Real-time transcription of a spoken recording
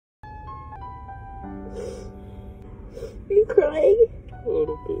Are you crying? A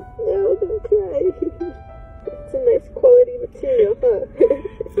little bit. No, don't cry. It's a nice quality material, huh?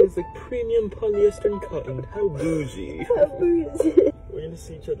 Feels like premium polyester and cotton. How bougie. How bougie. We're gonna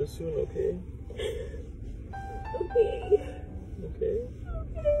see each other soon, okay? Okay. Okay?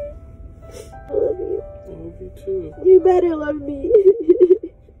 I love you. I love you too. You better love me.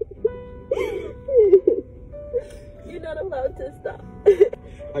 You're not allowed to stop.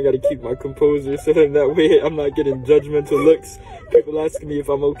 I gotta keep my composure so then that way I'm not getting judgmental looks. People asking me if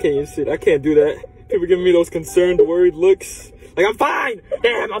I'm okay and shit. I can't do that. People giving me those concerned, worried looks. Like, I'm fine!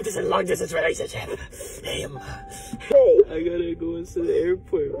 Damn, I'm just in a long distance relationship. Damn. Hey. I gotta go into the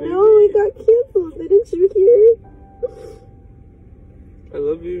airport, baby. No, it got canceled. Didn't you hear? I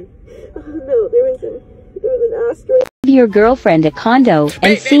love you. Oh, no, there was an asteroid. Give your girlfriend a condo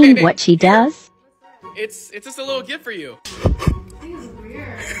and seeing what she does. It's just a little gift for you. He's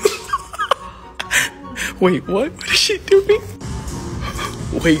weird. Wait, what? What is she doing?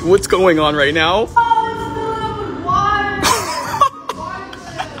 Wait, what's going on right now?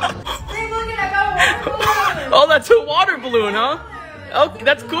 Oh, that's a water balloon, huh? Oh,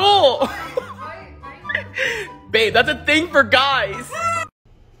 that's cool. Babe, that's a thing for guys.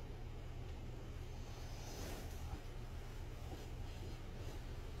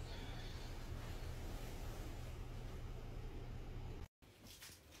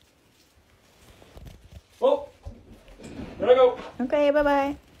 Oh, gotta go. Okay,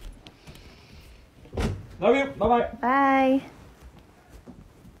 bye-bye. Love you. Bye-bye. Bye.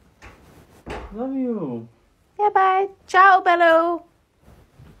 Love you. Yeah, bye. Ciao, Bello.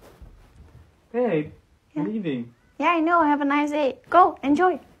 Babe, Yeah. I'm leaving. Yeah, I know. Have a nice day. Go,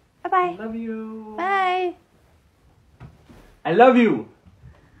 enjoy. Bye-bye. Love you. Bye. I love you.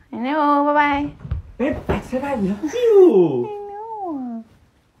 I know. Bye-bye. Babe, I said I love I you. know.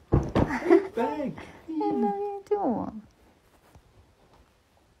 Babe. I love you too.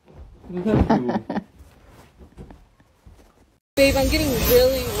 Love you. Babe, I'm getting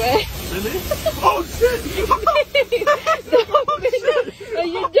really wet. Really? Oh shit! No,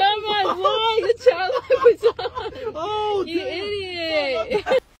 you done my vlog. The child light was on. Oh, You idiot.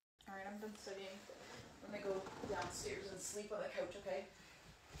 Alright, I'm done studying. I'm gonna go downstairs and sleep on the couch, okay?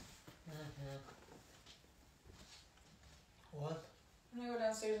 What? I'm gonna go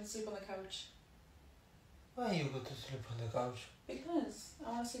downstairs and sleep on the couch. Why you go to sleep on the couch? Because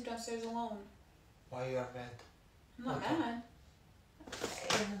I want to sleep downstairs alone. Why you are mad? I'm not Okay. mad.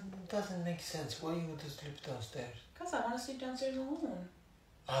 It doesn't make sense. Why you go to sleep downstairs? Because I want to sleep downstairs alone.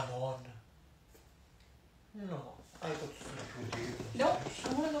 Alone? No, I go to sleep with you. Nope,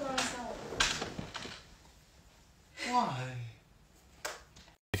 I want to go by myself. Why?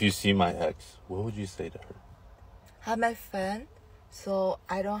 If you see my ex, what would you say to her? Hi, my friend. So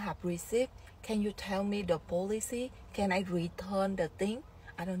I don't have receipt. Can you tell me the policy? Can I return the thing?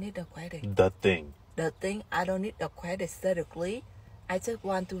 I don't need the credit. The thing. The thing, I don't need the credit seriously. I just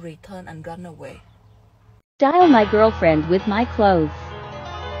want to return and run away. Style my girlfriend with my clothes.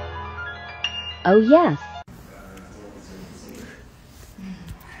 Oh yes.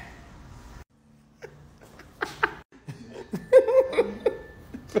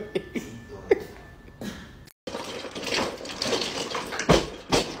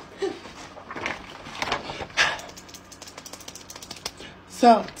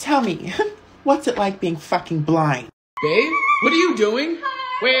 So, tell me, what's it like being fucking blind? Babe, what are you doing?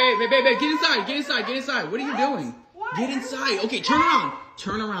 Wait, babe, get inside, get inside, get inside. What are you doing? What? Get inside. Okay, turn around.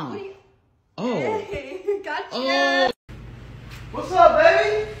 Turn around. Oh. Hey, gotcha. Oh. What's up,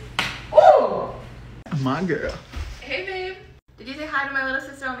 baby? Oh! My girl. Hey, babe. Did you say hi to my little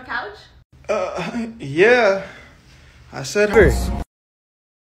sister on the couch? Yeah. I said her.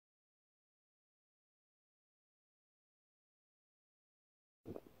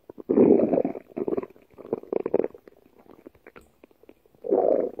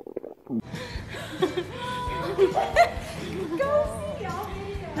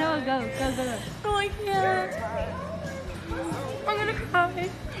 No, go. Oh, I can't. I'm gonna cry.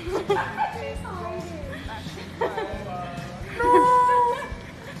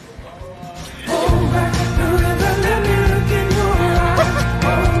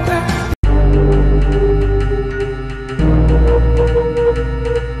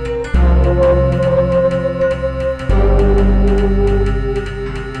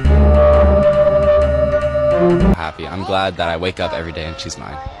 Happy. I'm glad that I wake up every day and she's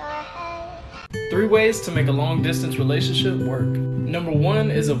mine. 3 ways to make a long distance relationship work. Number 1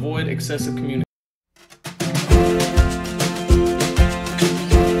 is avoid excessive communication.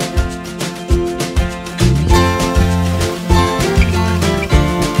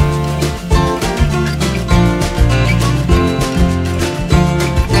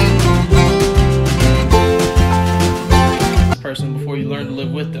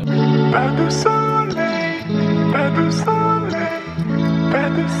 with them.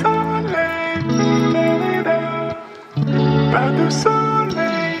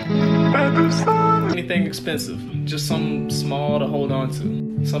 Anything expensive, just something small to hold on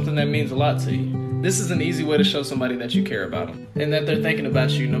to, something that means a lot to you. This is an easy way to show somebody that you care about them and that they're thinking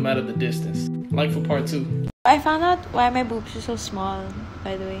about you no matter the distance. Like for part 2. I found out why my boobs are so small,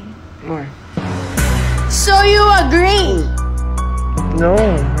 by the way. Why? So you agree? No,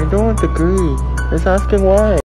 I don't agree. Just asking why.